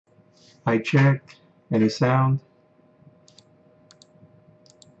Mic check. Any sound?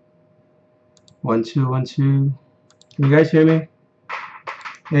 1 2 1 2. Can you guys hear me?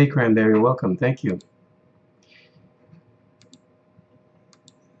 Hey, Cranberry, welcome. Thank you.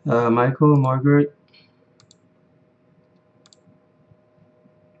 Michael, Margaret.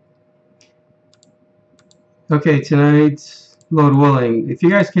 Okay, tonight, Lord willing. If you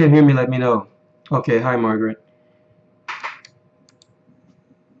guys can't hear me, let me know. Okay, hi, Margaret.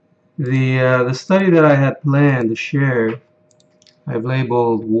 The study that I had planned to share, I've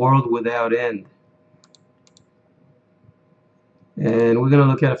labeled World Without End. And we're going to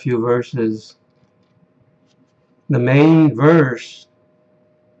look at a few verses. The main verse.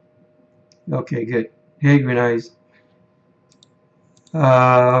 Okay, good. Hey, Green Eyes.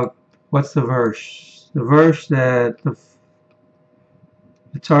 What's the verse? The verse that the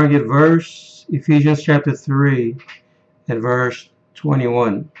target verse, Ephesians chapter 3 and verse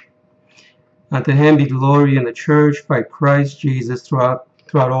 21. Unto him be glory in the church by Christ Jesus throughout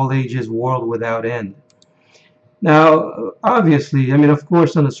all ages, world without end. Now, obviously, I mean, of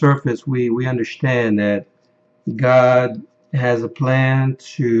course, on the surface, we understand that God has a plan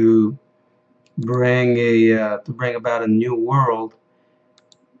to bring about a new world.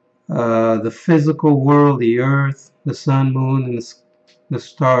 The physical world, the earth, the sun, moon, and the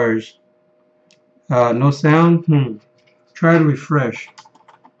stars. No sound? Try to refresh.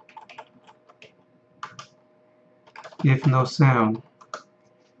 If no sound.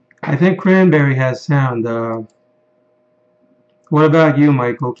 I think Cranberry has sound. What about you,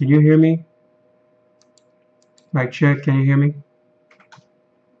 Michael? Can you hear me? Mic check, can you hear me?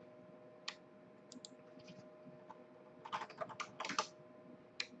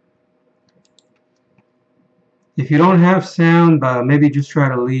 If you don't have sound, maybe just try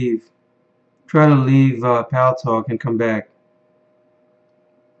to leave. Try to leave Pal Talk and come back.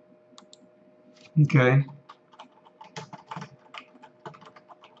 Okay.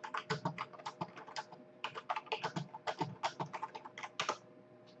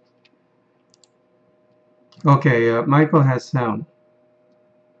 Okay, Michael has sound.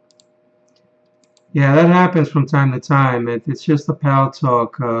 Yeah, that happens from time to time. It's just a Pal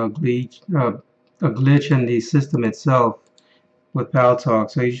Talk glitch, a glitch in the system itself with Pal Talk.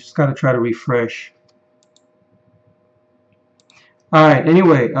 So you just got to try to refresh. All right.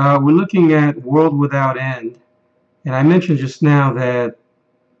 Anyway, we're looking at World Without End, and I mentioned just now that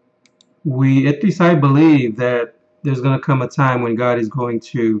at least I believe that there's going to come a time when God is going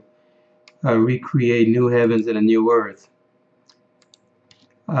to recreate new heavens and a new earth.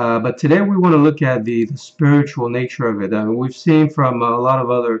 But today we want to look at the spiritual nature of it. We've seen from a lot of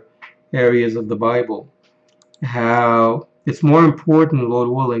other areas of the Bible how it's more important, Lord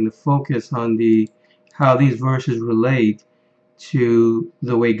willing, to focus on how these verses relate to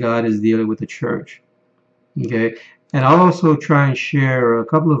the way God is dealing with the church. Okay, and I'll also try and share a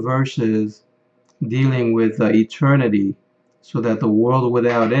couple of verses dealing with eternity, so that the world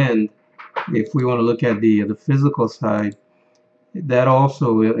without end, if we want to look at the physical side, that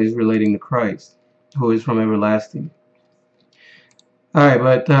also is relating to Christ, who is from everlasting. All right,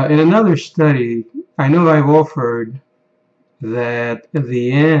 but in another study, I know I've offered that at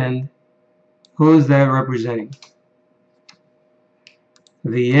the end, who is that representing?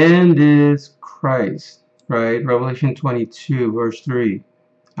 The end is Christ, right? Revelation 22, verse 3.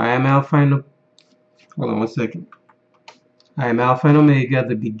 I am Alpha and hold on one second. I am Alpha and Omega,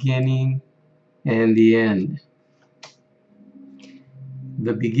 the beginning and the end.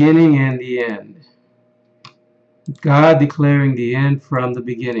 The beginning and the end. God declaring the end from the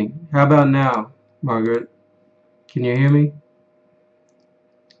beginning. How about now, Margaret? Can you hear me?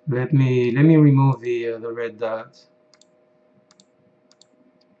 Let me remove the red dots.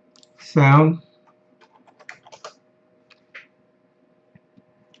 Sound.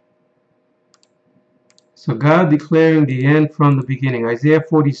 So God declaring the end from the beginning. Isaiah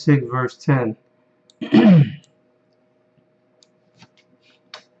 46 verse 10.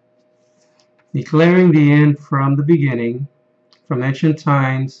 Declaring the end from the beginning, from ancient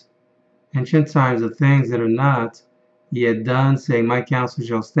times, the things that are not yet done, saying, my counsel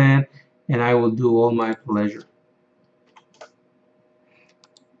shall stand, and I will do all my pleasure.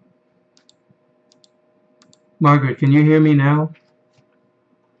 Margaret, can you hear me now?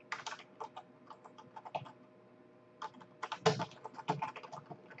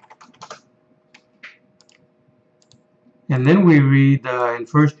 And then we read in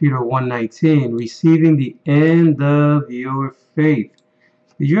 1 Peter 1:19, receiving the end of your faith.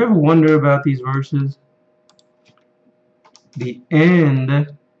 Did you ever wonder about these verses? The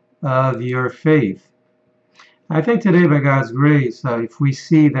end of your faith. I think today, by God's grace, if we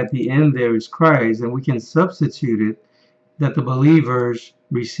see that the end there is Christ, and we can substitute it, that the believers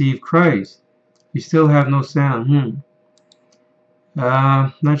receive Christ. You still have no sound.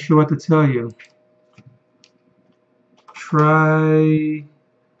 Not sure what to tell you. Try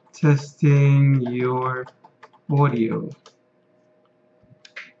testing your audio.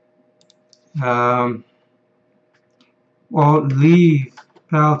 Or leave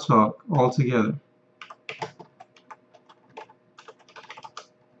Paltalk altogether.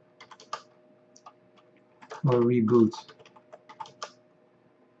 Or reboot.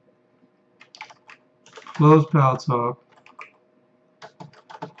 Close Paltalk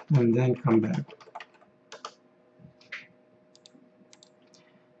and then come back.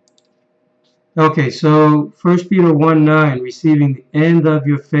 Okay, so 1 Peter 1:9, receiving the end of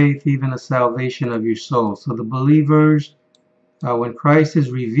your faith, even the salvation of your soul. So the believers, when Christ is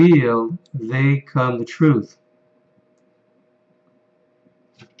revealed, they come the truth.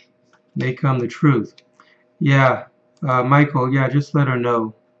 They come the truth. Yeah, Michael, yeah, just let her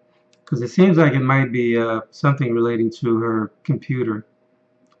know. Because it seems like it might be something relating to her computer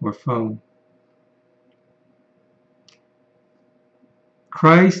or phone.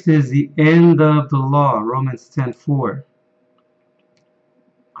 Christ is the end of the law, Romans 10:4.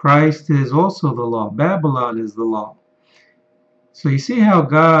 Christ is also the law. Babylon is the law. So you see how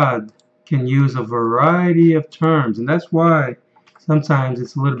God can use a variety of terms, and that's why sometimes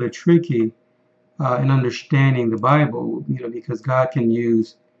it's a little bit tricky in understanding the Bible, because God can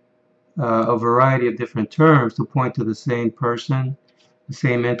use a variety of different terms to point to the same person, the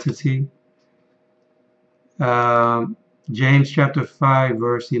same entity. James chapter 5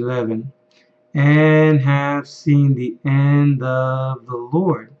 verse 11, and have seen the end of the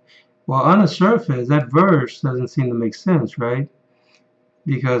Lord. Well, on the surface, that verse doesn't seem to make sense, right?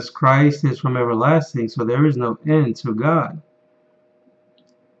 Because Christ is from everlasting, so there is no end to God.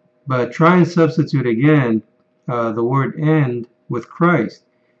 But try and substitute again the word end with Christ.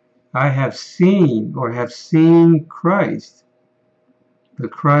 I have seen, or have seen Christ, the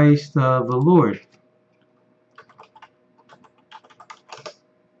Christ of the Lord.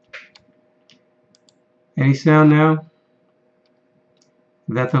 Any sound now?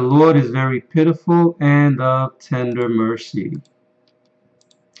 That the Lord is very pitiful and of tender mercy.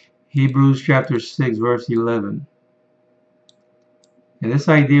 Hebrews chapter 6 verse 11. And this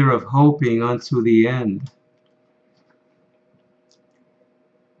idea of hoping unto the end.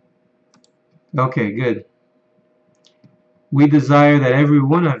 Okay, good. We desire that every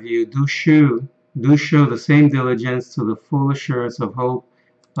one of you do show the same diligence to the full assurance of hope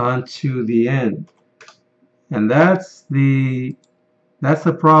unto the end. And that's the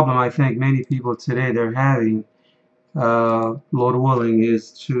problem I think many people today they're having, Lord willing,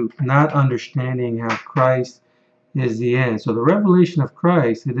 is to not understanding how Christ is the end. So the revelation of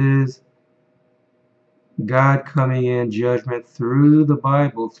Christ, it is God coming in judgment through the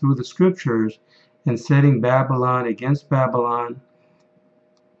Bible, through the scriptures, and setting Babylon against Babylon.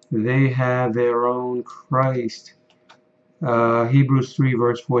 They have their own Christ. Hebrews 3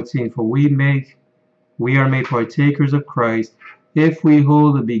 verse 14, for we are made partakers of Christ if we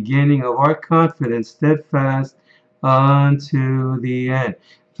hold the beginning of our confidence steadfast unto the end.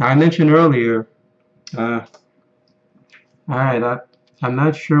 Now, I mentioned earlier, all right, I'm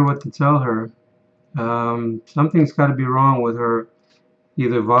not sure what to tell her. Something's got to be wrong with her,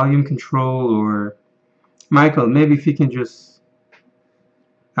 either volume control or Michael, maybe if you can just,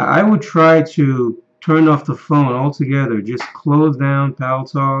 I would try to turn off the phone altogether, just close down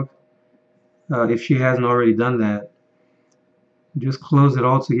Paltalk, if she hasn't already done that. Just close it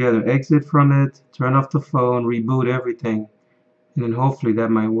altogether, exit from it, turn off the phone, reboot everything, and then hopefully that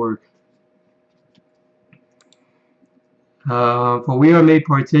might work. For we are made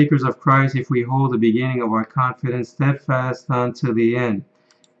partakers of Christ if we hold the beginning of our confidence steadfast unto the end.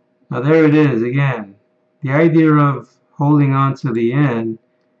 Now there it is again. The idea of holding on to the end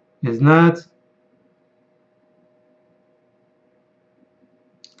is not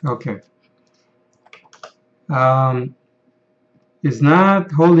okay. Is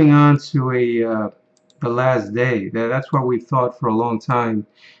not holding on to the last day. That's what we've thought for a long time.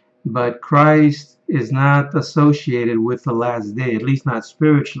 But Christ is not associated with the last day, at least not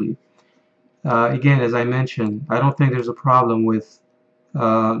spiritually. Again, as I mentioned, I don't think there's a problem with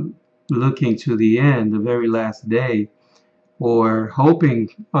looking to the end, the very last day, or hoping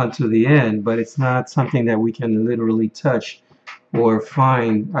unto the end, but it's not something that we can literally touch or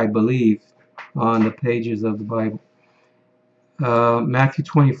find, I believe, on the pages of the Bible. Matthew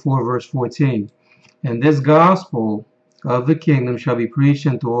 24 verse 14, and this gospel of the kingdom shall be preached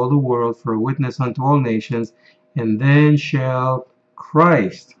unto all the world for a witness unto all nations, and then shall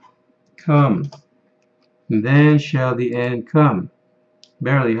Christ come, and then shall the end come.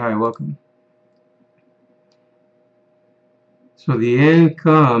 Barely, hi, welcome. So the end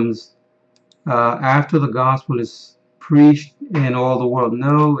comes after the gospel is preached in all the world.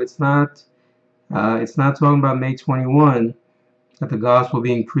 No, it's not. It's not talking about May 21, that the gospel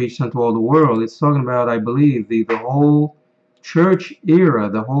being preached unto all the world. It's talking about, I believe, the whole church era,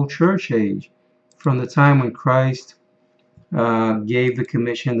 the whole church age, from the time when Christ gave the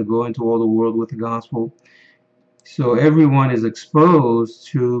commission to go into all the world with the gospel. So everyone is exposed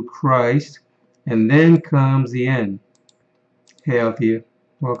to Christ, and then comes the end. Hey, Althea,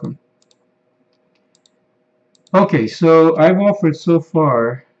 welcome. Okay, so I've offered so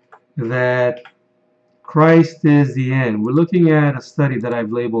far that Christ is the end. We're looking at a study that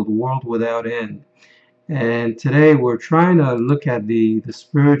I've labeled World Without End. And today we're trying to look at the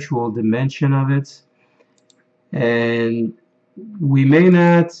spiritual dimension of it. And we may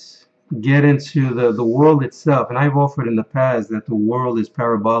not get into the world itself. And I've offered in the past that the world is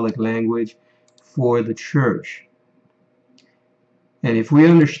parabolic language for the church. And if we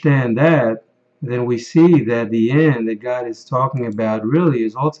understand that, then we see that the end that God is talking about really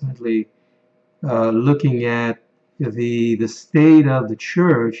is ultimately looking at the state of the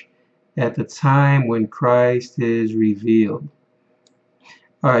church at the time when Christ is revealed.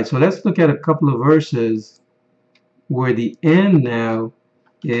 All right, so let's look at a couple of verses where the end now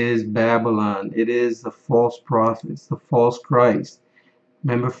is Babylon. It is the false prophets, the false Christ.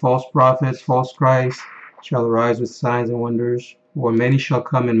 Remember, false prophets, false Christ shall arise with signs and wonders, or many shall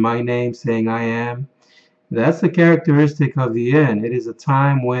come in my name, saying, I am. That's the characteristic of the end. It is a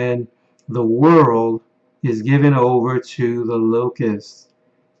time when the world is given over to the locusts,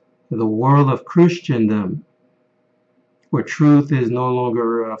 the world of Christendom, where truth is no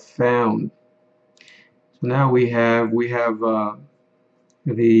longer found. So now we have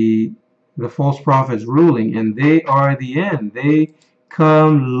the false prophets ruling, and they are the end. They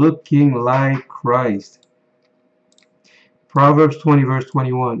come looking like Christ. Proverbs 20 verse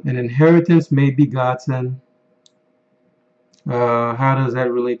 21, an inheritance may be begotten. How does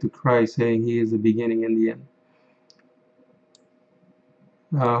that relate to Christ saying he is the beginning and the end?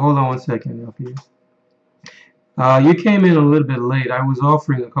 Hold on one second, Alfie. You came in a little bit late. I was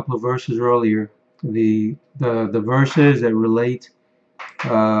offering a couple of verses earlier. The verses that relate,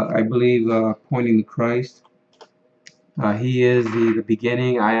 I believe, pointing to Christ. He is the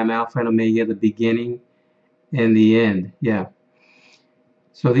beginning. I am Alpha and Omega, the beginning and the end. Yeah.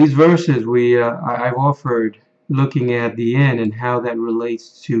 So these verses I've offered looking at the end and how that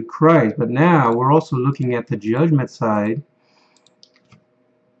relates to Christ. But now we're also looking at the judgment side.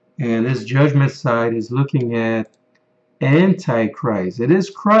 And this judgment side is looking at Antichrist. It is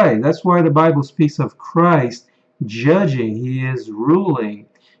Christ. That's why the Bible speaks of Christ judging. He is ruling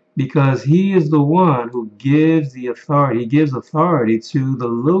because he is the one who gives the authority. He gives authority to the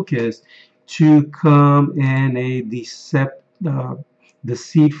locust to come in a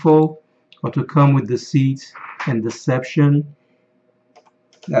deceitful, or to come with deceit and deception.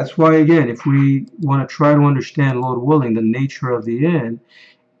 That's why, again, if we want to try to understand, Lord willing, the nature of the end,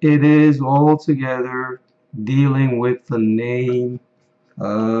 it is altogether dealing with the name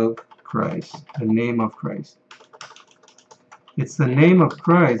of Christ. The name of Christ. It's the name of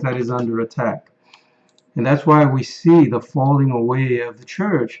Christ that is under attack. And that's why we see the falling away of the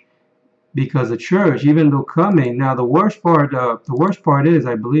church. Because the church, even though coming, now the worst part is,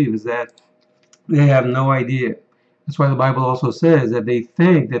 I believe, is that they have no idea. That's why the Bible also says that they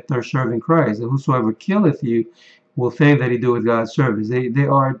think that they're serving Christ. And whosoever killeth you will think that he doeth God's service. They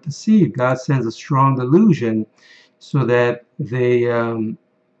are deceived. God sends a strong delusion so that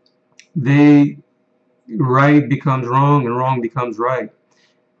right becomes wrong and wrong becomes right.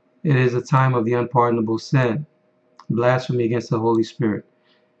 It is a time of the unpardonable sin, blasphemy against the Holy Spirit.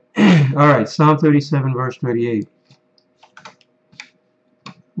 All right, Psalm 37 verse 38.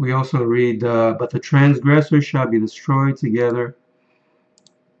 We also read, but the transgressors shall be destroyed together.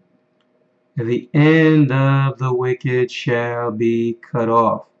 The end of the wicked shall be cut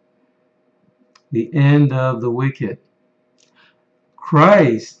off. The end of the wicked.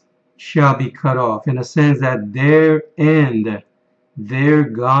 Christ shall be cut off in the sense that their end, their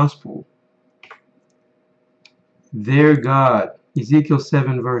gospel, their God. Ezekiel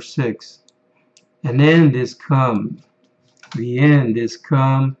 7 verse 6. An end is come. The end is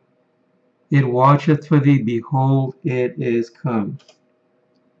come. It watcheth for thee. Behold, it is come.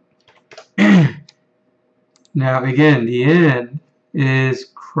 Now again, the end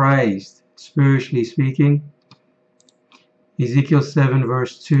is Christ, spiritually speaking. Ezekiel 7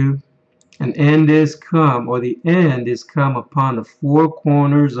 verse 2. An end is come, or the end is come upon the four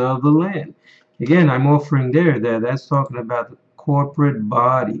corners of the land. Again, I'm offering that's talking about the corporate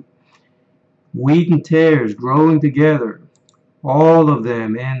body. Wheat and tares growing together, all of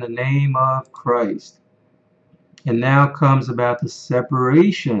them in the name of Christ. And now comes about the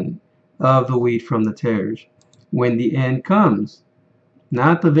separation of the wheat from the tares when the end comes,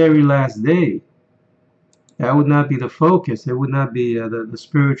 not the very last day. That would not be the focus. It would not be the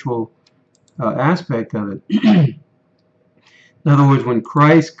spiritual aspect of it. In other words, when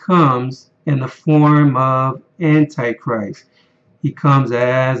Christ comes in the form of Antichrist, he comes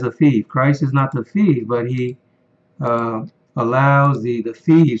as a thief. Christ is not the thief, but he allows the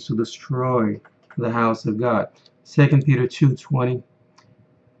thieves to destroy the house of God. 2 Peter 2:20.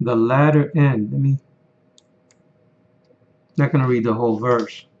 The latter end. Not going to read the whole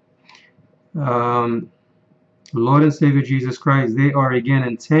verse. Lord and Savior Jesus Christ, they are again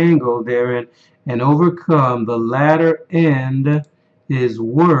entangled therein and overcome. The latter end is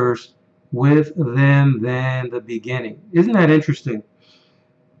worse with them than the beginning. Isn't that interesting?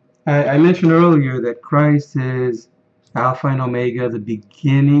 I mentioned earlier that Christ is Alpha and Omega, the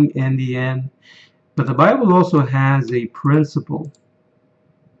beginning and the end. But the Bible also has a principle.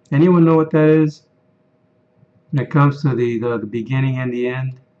 Anyone know what that is? When it comes to the beginning and the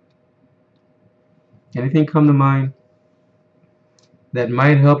end? Anything come to mind that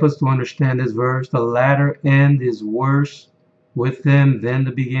might help us to understand this verse? The latter end is worse with them than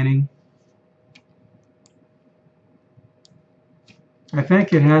the beginning. I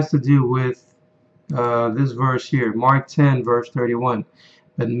think it has to do with this verse here, Mark 10, verse 31.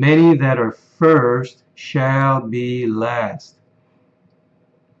 But many that are first shall be last.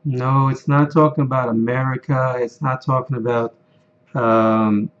 No, it's not talking about America. It's not talking about,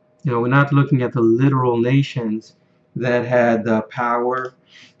 we're not looking at the literal nations that had power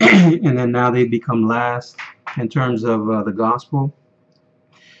and then now they become last in terms of the gospel.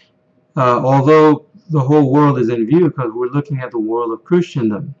 Although the whole world is in view because we're looking at the world of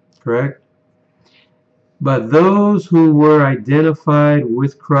Christendom, correct? But those who were identified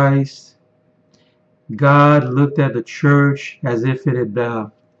with Christ, God looked at the church as if it had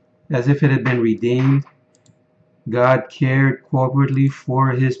been redeemed. God cared corporately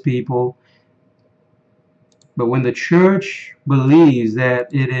for his people. But when the church believes that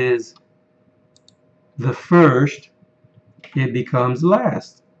it is the first, it becomes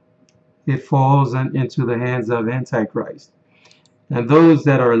last. It falls into the hands of Antichrist. And those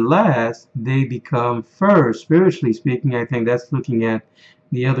that are last, they become first. Spiritually speaking, I think that's looking at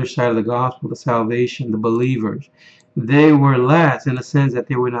the other side of the gospel, the salvation, the believers. They were last in the sense that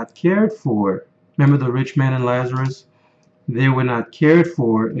they were not cared for. Remember the rich man and Lazarus? They were not cared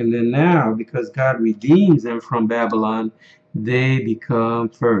for. And then now, because God redeems them from Babylon, they become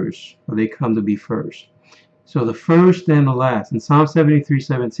first, or they come to be first. So the first and the last. In Psalm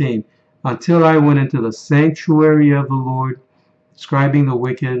 73:17, until I went into the sanctuary of the Lord, describing the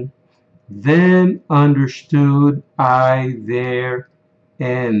wicked, then understood I their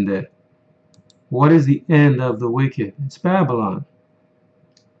end. What is the end of the wicked? It's Babylon.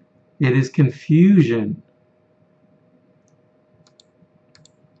 It is confusion.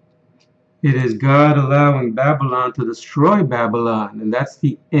 It is God allowing Babylon to destroy Babylon, and that's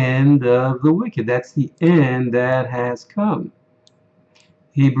the end of the wicked. That's the end that has come.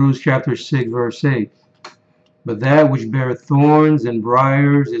 Hebrews chapter 6, verse 8. But that which beareth thorns and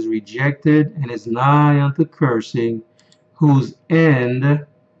briars is rejected and is nigh unto cursing, whose end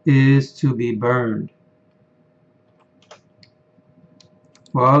is to be burned.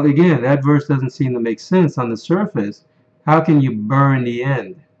 Well, again, that verse doesn't seem to make sense on the surface. How can you burn the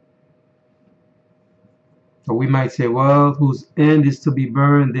end? Or we might say, well, whose end is to be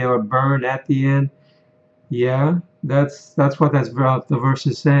burned, they are burned at the end. Yeah, that's what the verse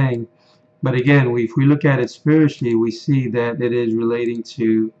is saying. But again, if we look at it spiritually, we see that it is relating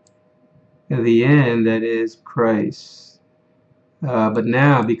to the end, that is Christ. But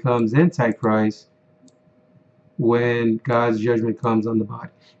now becomes Antichrist when God's judgment comes on the body.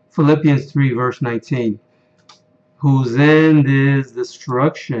 Philippians 3, verse 19. Whose end is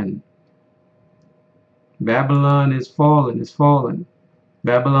destruction. Babylon is fallen, is fallen.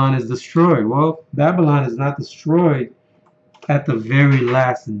 Babylon is destroyed. Well, Babylon is not destroyed at the very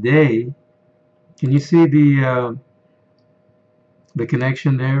last day. Can you see the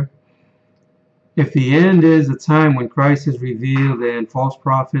connection there? If the end is the time when Christ is revealed and false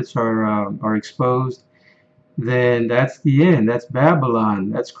prophets are exposed, then that's the end. That's Babylon.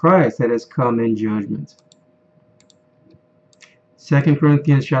 That's Christ that has come in judgment. 2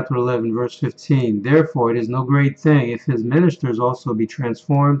 Corinthians chapter 11, verse 15. Therefore, it is no great thing if his ministers also be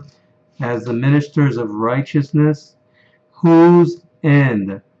transformed as the ministers of righteousness, whose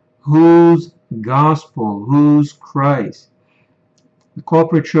end, whose gospel, whose Christ. The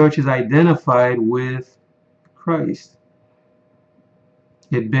corporate church is identified with Christ.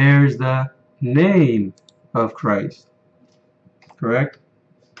 It bears the name of Christ. Correct?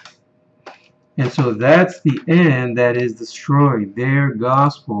 And so that's the end that is destroyed. Their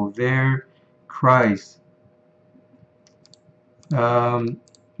gospel, their Christ.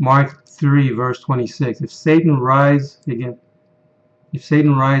 Mark 3, verse 26. If Satan rise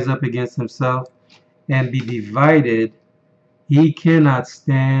up against himself and be divided, he cannot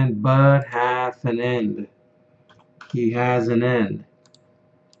stand, but hath an end. He has an end.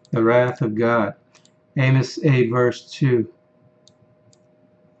 The wrath of God. Amos 8, verse 2.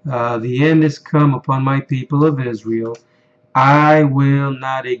 The end is come upon my people of Israel. I will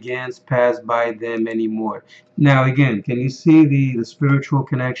not again pass by them anymore. Now again, can you see the spiritual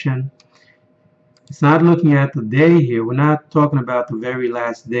connection? It's not looking at the day here. We're not talking about the very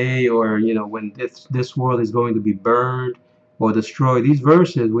last day, or when this world is going to be burned or destroyed. These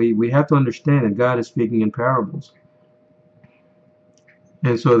verses, we have to understand that God is speaking in parables.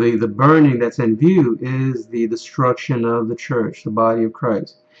 And so the burning that's in view is the destruction of the church, the body of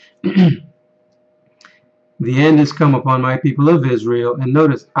Christ. The end has come upon my people of Israel. And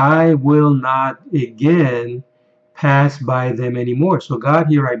notice, I will not again pass by them anymore. So God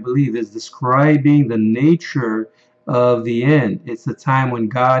here, I believe, is describing the nature of the end. It's the time when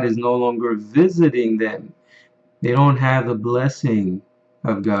God is no longer visiting them. They don't have the blessing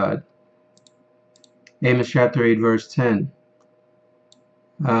of God. Amos chapter 8, verse 10.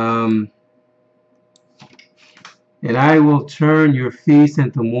 And I will turn your feast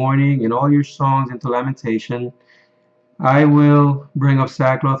into mourning and all your songs into lamentation. I will bring up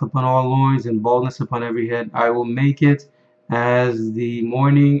sackcloth upon all loins and baldness upon every head. I will make it as the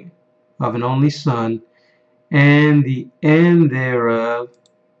mourning of an only son, and the end thereof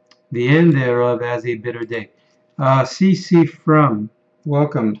as a bitter day. CC from,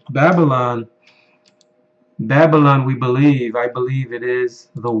 welcome. Babylon, I believe it is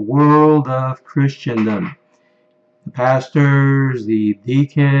the world of Christendom. The pastors, the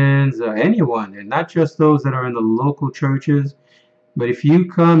deacons, anyone, and not just those that are in the local churches, but if you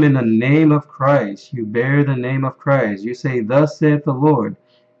come in the name of Christ, you bear the name of Christ, you say, thus saith the Lord,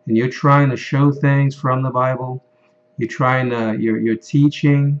 and you're trying to show things from the Bible, you're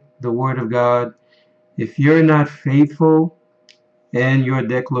teaching the Word of God. If you're not faithful in your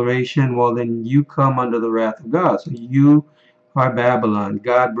declaration, well, then you come under the wrath of God. So you are Babylon.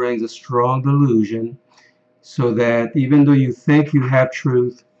 God brings a strong delusion, so that even though you think you have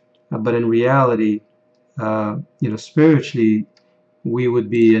truth, but in reality, spiritually, we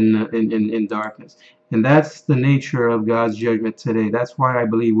would be in darkness. And that's the nature of God's judgment today. That's why I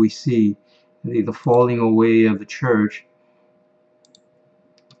believe we see the falling away of the church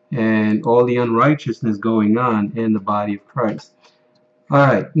and all the unrighteousness going on in the body of Christ. All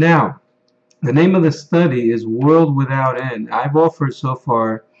right, now, the name of the study is World Without End. I've offered so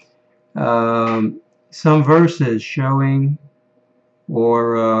far some verses showing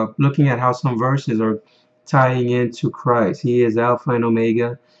or looking at how some verses are tying into Christ. He is Alpha and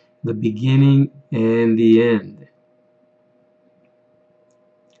Omega, the beginning and the end.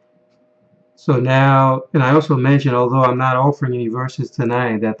 So now, and I also mentioned, although I'm not offering any verses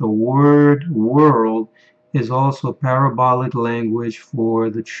tonight, that the word world is also parabolic language for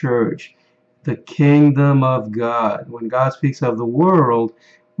the church, the kingdom of God. When God speaks of the world,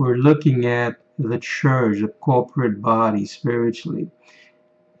 we're looking at the church, the corporate body spiritually.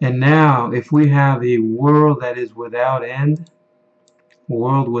 And now, if we have a world that is without end,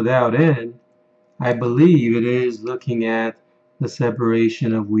 I believe it is looking at the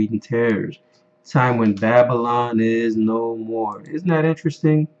separation of wheat and tares. Time when Babylon is no more. Isn't that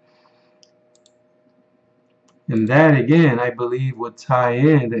interesting? And that, again, I believe would tie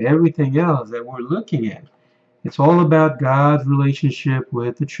in to everything else that we're looking at. It's all about God's relationship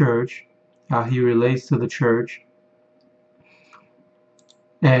with the church, how he relates to the church.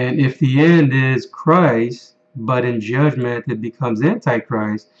 And if the end is Christ, but in judgment it becomes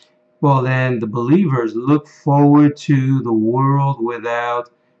Antichrist, well, then the believers look forward to the world without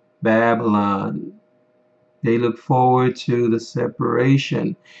Babylon. They look forward to the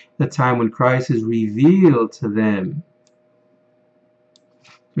separation, the time when Christ is revealed to them.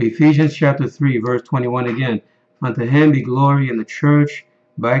 Ephesians chapter 3, verse 21 again. Unto him be glory in the church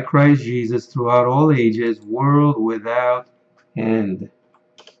by Christ Jesus throughout all ages, world without end.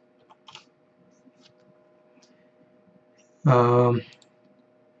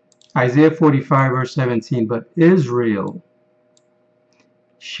 Isaiah 45, verse 17. But Israel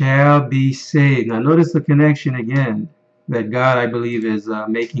shall be saved. Now notice the connection again that God, I believe, is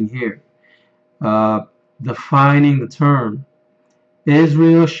making here. Defining the term.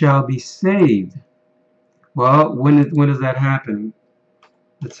 Israel shall be saved. Well, when does that happen?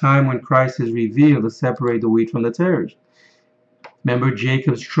 The time when Christ is revealed to separate the wheat from the tares. Remember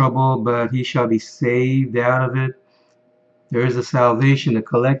Jacob's trouble, but he shall be saved out of it. There is a salvation, a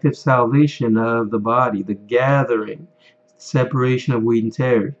collective salvation of the body, the gathering, separation of wheat and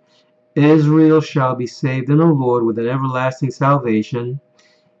tares. Israel shall be saved in the Lord with an everlasting salvation.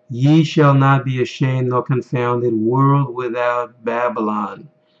 Ye shall not be ashamed nor confounded, world without Babylon,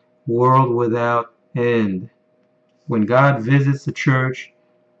 world without end. When God visits the church,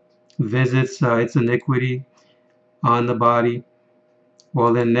 visits its iniquity on the body,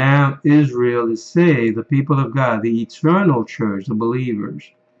 well then now Israel is saved, the people of God, the eternal church, the believers.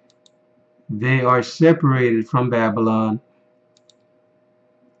 They are separated from Babylon.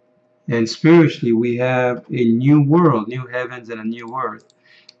 And spiritually we have a new world, new heavens and a new earth.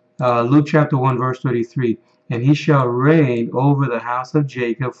 Luke chapter 1 verse 33. And he shall reign over the house of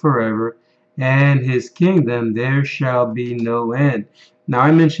Jacob forever, and his kingdom there shall be no end. Now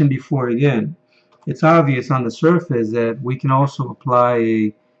I mentioned before again, it's obvious on the surface that we can also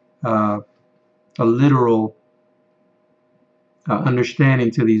apply a literal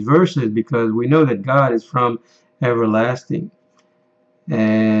understanding to these verses, because we know that God is from everlasting,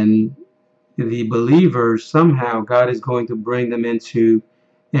 and the believers, somehow God is going to bring them into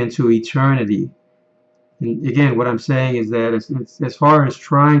eternity. And again, what I'm saying is that as far as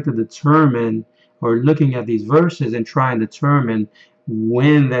trying to determine or looking at these verses and trying to determine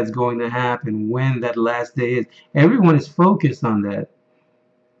when that's going to happen, when that last day is, everyone is focused on that.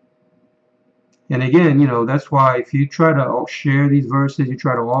 And again, you know, that's why if you try to share these verses, you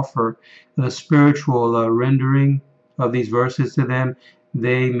try to offer the spiritual rendering of these verses to them,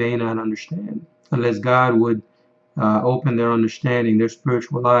 they may not understand unless God would open their understanding, their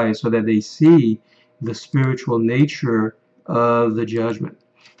spiritual eyes, so that they see the spiritual nature of the judgment.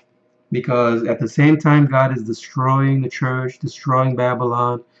 Because at the same time God is destroying the church, destroying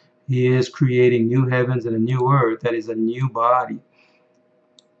Babylon, he is creating new heavens and a new earth that is a new body.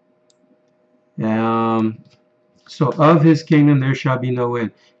 So of his kingdom there shall be no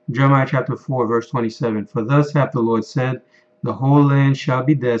end. Jeremiah chapter 4 verse 27. For thus hath the Lord said, the whole land shall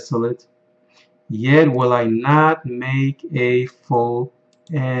be desolate, yet will I not make a full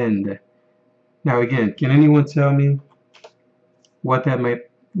end. Now again, can anyone tell me what it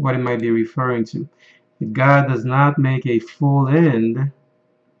might be referring to? God does not make a full end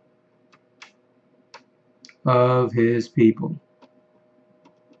of his people.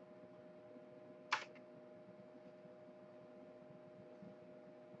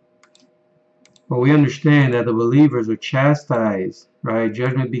 Well, we understand that the believers are chastised, right?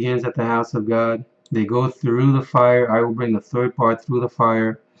 Judgment begins at the house of God. They go through the fire. I will bring the third part through the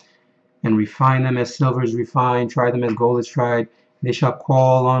fire and refine them as silver is refined, try them as gold is tried. They shall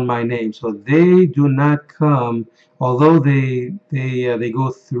call on my name. So they do not come, although they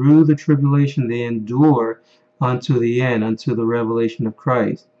go through the tribulation, they endure unto the end, unto the revelation of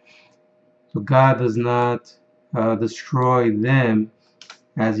Christ. So God does not destroy them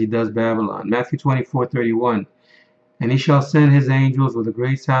as he does Babylon. Matthew 24:31. And he shall send his angels with a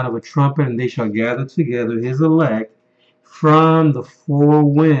great sound of a trumpet, and they shall gather together his elect from the four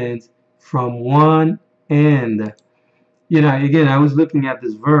winds, from one end. You know, again, I was looking at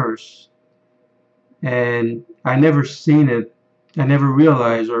this verse, and I never seen it. I never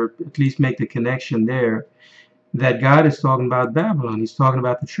realized, or at least make the connection there, that God is talking about Babylon. He's talking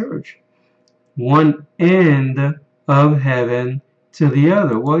about the church. One end of heaven to the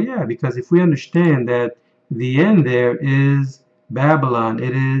other. Well, yeah, because if we understand that the end there is Babylon,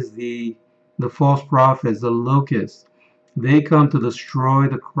 it is the false prophets, the locusts. They come to destroy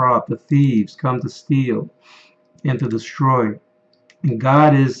the crop. The thieves come to steal and to destroy. And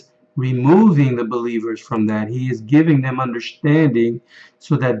God is removing the believers from that. He is giving them understanding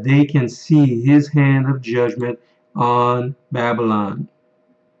so that they can see his hand of judgment on Babylon.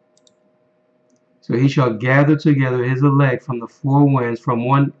 So he shall gather together his elect from the four winds, from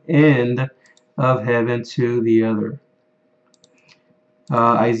one end of heaven to the other.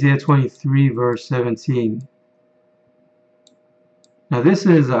 Isaiah 23 verse 17. Now this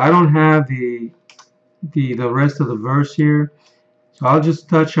is, I don't have the rest of the verse here, so I'll just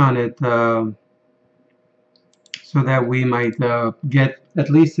touch on it so that we might get at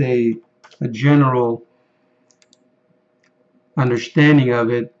least a general understanding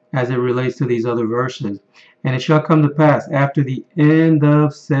of it as it relates to these other verses. And it shall come to pass after the end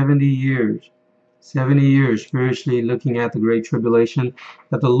of 70 years 70 years spiritually looking at the Great Tribulation,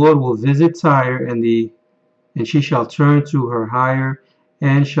 that the Lord will visit Tyre, and she shall turn to her hire,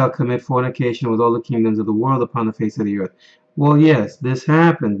 and shall commit fornication with all the kingdoms of the world upon the face of the earth. Well, yes, this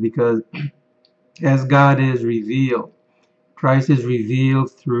happens because as God is revealed, Christ is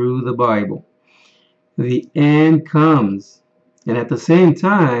revealed through the Bible. The end comes, and at the same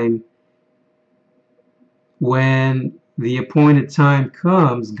time, when the appointed time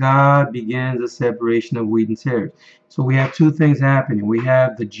comes, God begins a separation of wheat and tares. So we have two things happening. We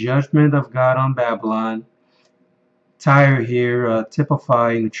have the judgment of God on Babylon, Tyre here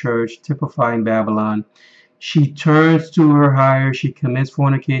typifying the church, typifying Babylon. She turns to her hire. She commits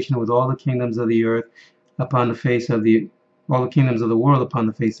fornication with all the kingdoms of the earth upon the face of all the kingdoms of the world upon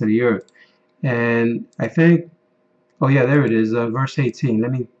the face of the earth. And I think, oh yeah, there it is, verse 18.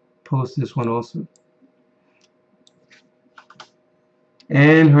 Let me post this one also.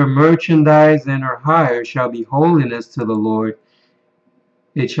 And her merchandise and her hire shall be holiness to the Lord.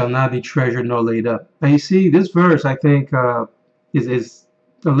 It shall not be treasured nor laid up. Now you see, this verse, I think, is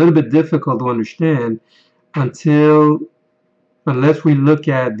a little bit difficult to understand unless we look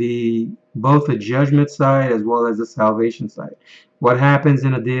at both the judgment side as well as the salvation side. What happens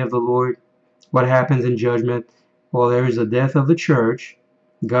in the day of the Lord? What happens in judgment? Well, there is a death of the church.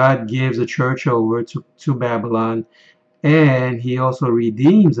 God gives the church over to Babylon, and he also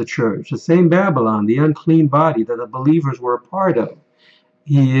redeems the church, the same Babylon, the unclean body that the believers were a part of.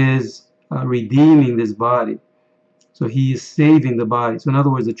 He is redeeming this body. So he is saving the body. So in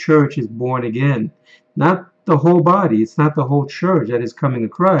other words, the church is born again. Not the whole body. It's not the whole church that is coming to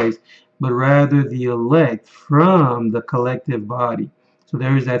Christ, but rather the elect from the collective body. So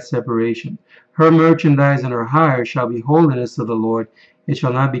there is that separation. Her merchandise and her hire shall be holiness to the Lord. It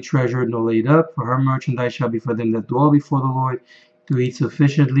shall not be treasured nor laid up, for her merchandise shall be for them that dwell before the Lord, to eat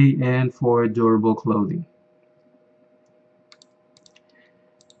sufficiently and for durable clothing.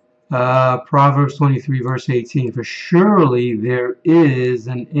 Proverbs 23 verse 18, for surely there is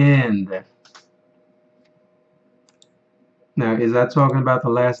an end. Now, is that talking about the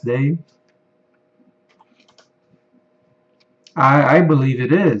last day? I believe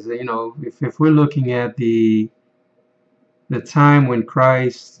it is. You know, if we're looking at the time when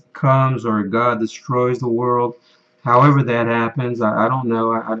Christ comes or God destroys the world, however that happens, I don't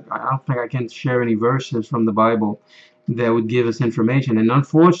know. I don't think I can share any verses from the Bible that would give us information. And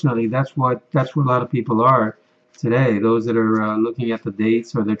unfortunately, that's where a lot of people are today. Those that are looking at the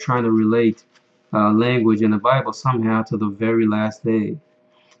dates, or they're trying to relate language in the Bible somehow to the very last day.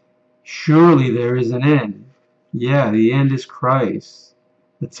 Surely there is an end. Yeah, the end is Christ.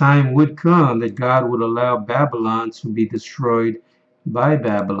 The time would come that God would allow Babylon to be destroyed by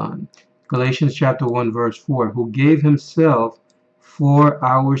Babylon. Galatians chapter 1 verse 4, who gave himself for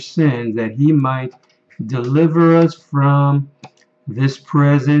our sins that he might deliver us from this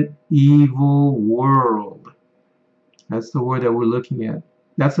present evil world. That's the word that we're looking at.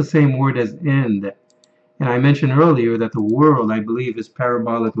 That's the same word as end. And I mentioned earlier that the world, I believe, is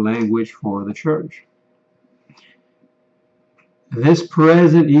parabolic language for the church. This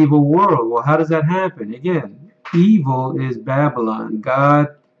present evil world. Well, how does that happen? Again, evil is Babylon. God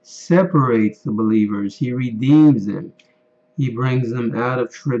separates the believers. He redeems them. He brings them out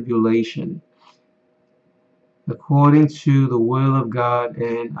of tribulation, according to the will of God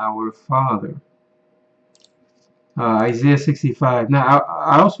and our Father. Isaiah 65. Now,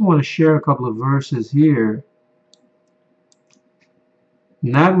 I also want to share a couple of verses here,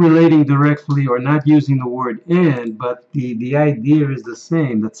 not relating directly or not using the word end, but the idea is the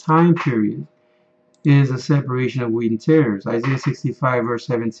same. The time period is a separation of wheat and tares. Isaiah 65 verse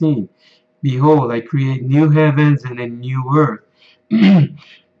 17. Behold, I create new heavens and a new earth.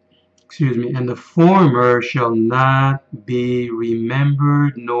 Excuse me. And the former shall not be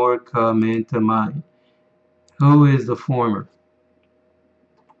remembered nor come into mind. Who is the former?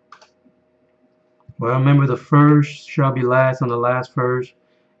 Well, remember, the first shall be last and the last first.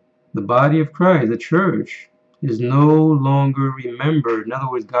 The body of Christ, the church, is no longer remembered. In other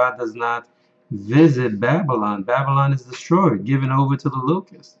words, God does not visit Babylon. Babylon is destroyed, given over to the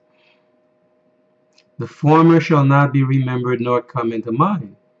locust. The former shall not be remembered nor come into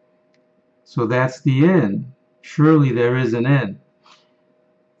mind. So that's the end. Surely there is an end.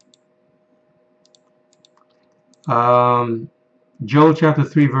 Joel chapter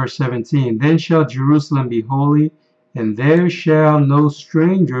 3 verse 17. Then shall Jerusalem be holy, and there shall no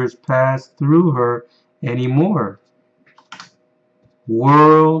strangers pass through her any more.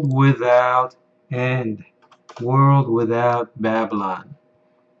 World without end. World without Babylon.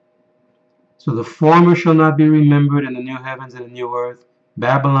 So the former shall not be remembered in the new heavens and the new earth.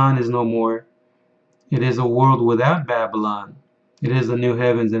 Babylon is no more. It is a world without Babylon. It is a new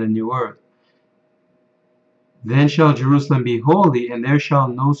heavens and a new earth. Then shall Jerusalem be holy, and there shall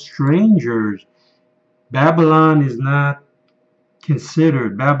no strangers. Babylon is not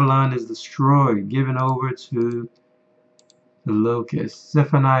considered. Babylon is destroyed, given over to the locusts.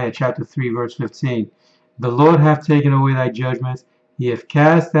 Zephaniah chapter 3, verse 15. The Lord hath taken away thy judgments. He hath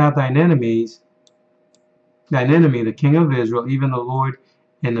cast out thine enemies, thine enemy, the King of Israel, even the Lord,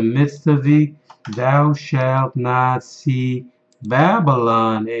 in the midst of thee. Thou shalt not see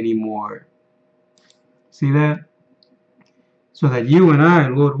Babylon anymore. See that? So that you and I,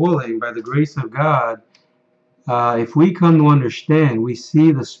 Lord willing, by the grace of God, if we come to understand, we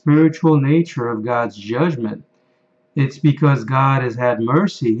see the spiritual nature of God's judgment. It's because God has had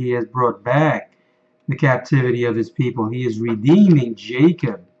mercy. He has brought back the captivity of his people. He is redeeming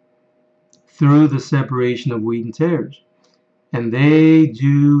Jacob through the separation of wheat and tares. And they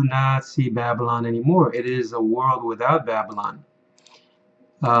do not see Babylon anymore. It is a world without Babylon.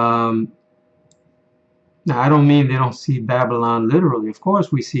 Now, I don't mean they don't see Babylon literally. Of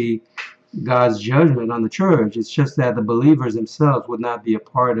course, we see God's judgment on the church. It's just that the believers themselves would not be a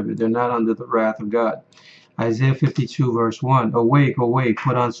part of it. They're not under the wrath of God. Isaiah 52, verse 1. Awake, awake,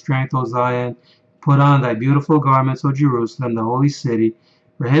 put on strength, O Zion. Put on thy beautiful garments, O Jerusalem, the holy city.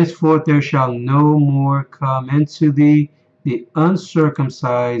 For henceforth there shall no more come into thee the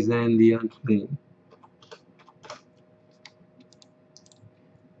uncircumcised and the unclean.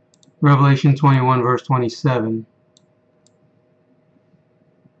 Revelation 21, verse 27.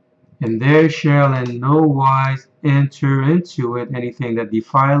 And there shall in no wise enter into it anything that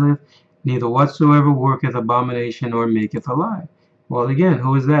defileth, neither whatsoever worketh abomination or maketh a lie. Well, again,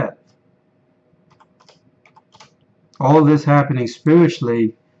 who is that? All this happening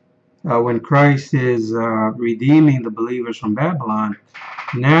spiritually when Christ is redeeming the believers from Babylon.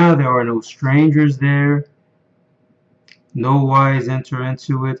 Now there are no strangers there, no wise enter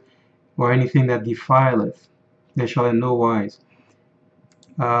into it, or anything that defileth. They shall in no wise.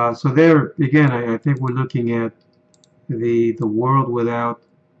 So there, again, I think we're looking at the world without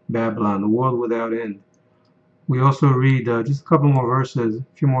Babylon, the world without end. We also read just a couple more verses, a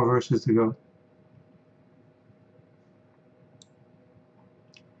few more verses to go.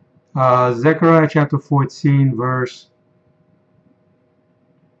 Zechariah chapter 14, verse.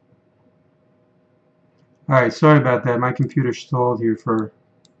 All right, sorry about that. My computer stalled here for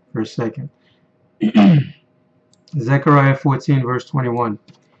a second. Zechariah 14, verse 21.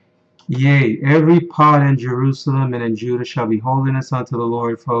 Yea, every pot in Jerusalem and in Judah shall be holiness unto the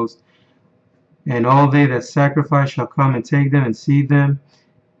Lord of hosts, and all they that sacrifice shall come and take them and seed therein,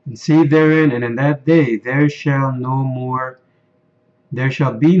 and in that day there shall be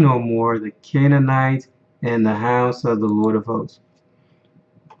no more the Canaanite in the house of the Lord of hosts.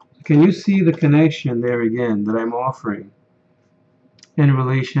 Can you see the connection there again that I'm offering in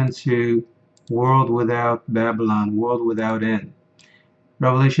relation to world without Babylon, world without end?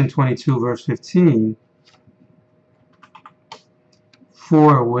 Revelation 22, verse 15.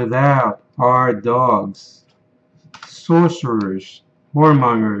 For without are dogs, sorcerers,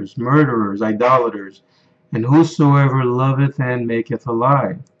 whoremongers, murderers, idolaters, and whosoever loveth and maketh a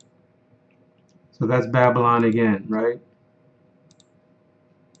lie. So that's Babylon again, right?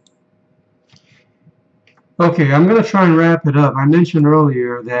 Okay, I'm going to try and wrap it up. I mentioned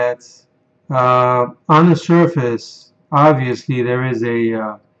earlier that on the surface, obviously there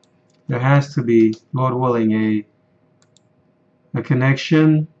has to be, Lord willing, a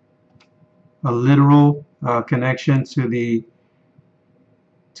connection, a literal connection to the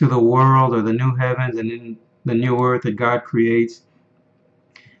world or the new heavens and in the new earth that God creates.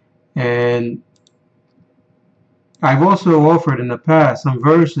 And I've also offered in the past some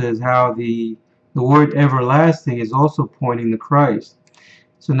verses how the word everlasting is also pointing to Christ.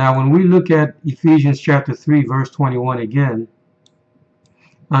 So now when we look at Ephesians chapter 3, verse 21 again,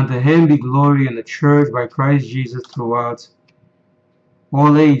 unto him be glory in the church by Christ Jesus throughout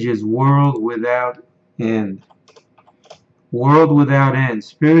all ages, world without end. World without end.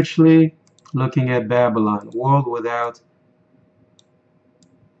 Spiritually, looking at Babylon. World without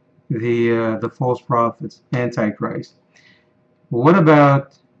the false prophets, Antichrist. What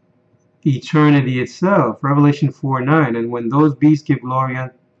about eternity itself? Revelation 4:9. And when those beasts give glory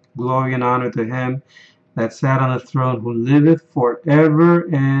and honor to him that sat on the throne, who liveth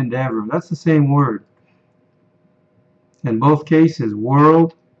forever and ever. That's the same word. In both cases,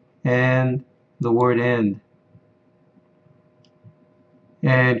 world and the word end.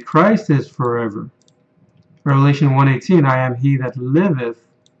 And Christ is forever. Revelation 1:18, I am he that liveth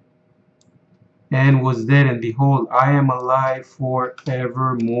and was dead, and behold, I am alive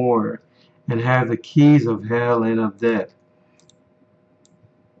forevermore, and have the keys of hell and of death.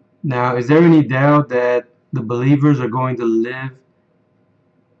 Now, is there any doubt that the believers are going to live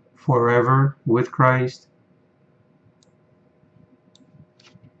forever with Christ?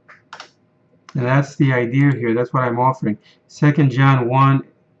 And that's the idea here. That's what I'm offering. 2 John 1,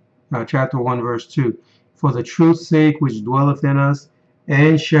 chapter 1, verse 2. For the truth's sake which dwelleth in us,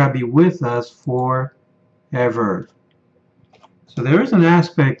 and shall be with us forever. So there is an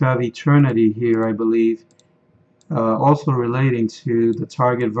aspect of eternity here, I believe, also relating to the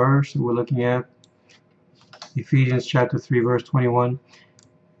target verse that we're looking at. Ephesians chapter 3, verse 21.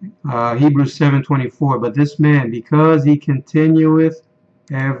 Hebrews 7:24. But this man, because he continueth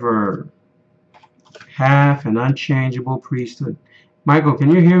ever, hath an unchangeable priesthood. Michael, can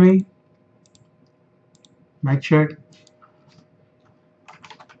you hear me? Mic check.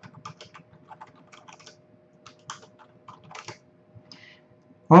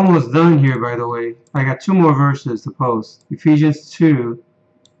 Almost done here, by the way. I got 2 more verses to post. Ephesians 2,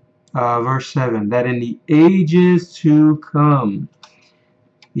 verse 7. That in the ages to come,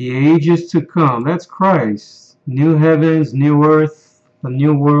 the ages to come, that's Christ. New heavens, new earth, a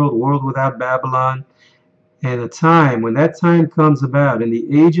new world, world without Babylon. And the time, when that time comes about, in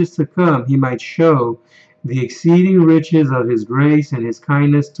the ages to come, he might show the exceeding riches of his grace and his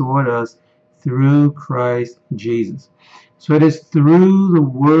kindness toward us through Christ Jesus. So it is through the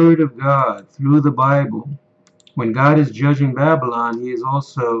Word of God, through the Bible. When God is judging Babylon, he is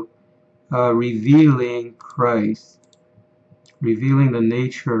also revealing Christ, revealing the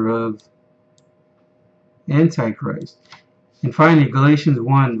nature of Antichrist. And finally, Galatians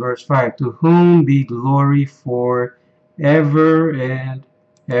 1, verse 5, to whom be glory for ever and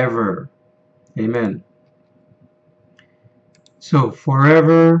ever. Amen. So,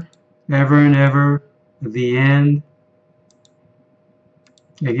 forever, ever and ever, the end.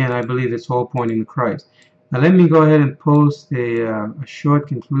 Again, I believe it's all pointing to Christ. Now, let me go ahead and post a short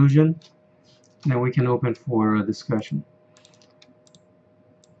conclusion, and then we can open for a discussion.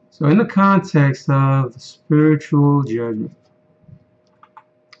 So, in the context of the spiritual judgment,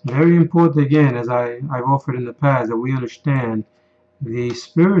 very important, again, as I've offered in the past, that we understand the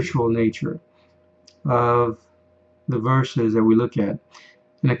spiritual nature of the verses that we look at.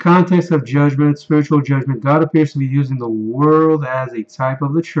 In the context of judgment, spiritual judgment, God appears to be using the world as a type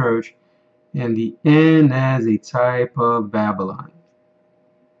of the church and the end as a type of Babylon.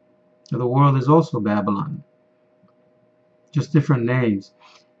 So the world is also Babylon, just different names.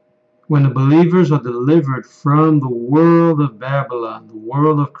 When the believers are delivered from the world of Babylon, the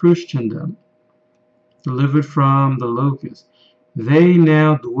world of Christendom, delivered from the locust, they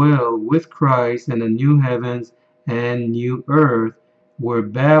now dwell with Christ in the new heavens and new earth, where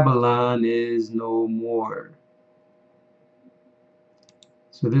Babylon is no more.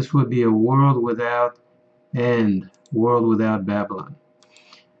 So this would be a world without end, world without Babylon.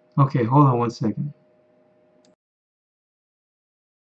 Okay, hold on one second.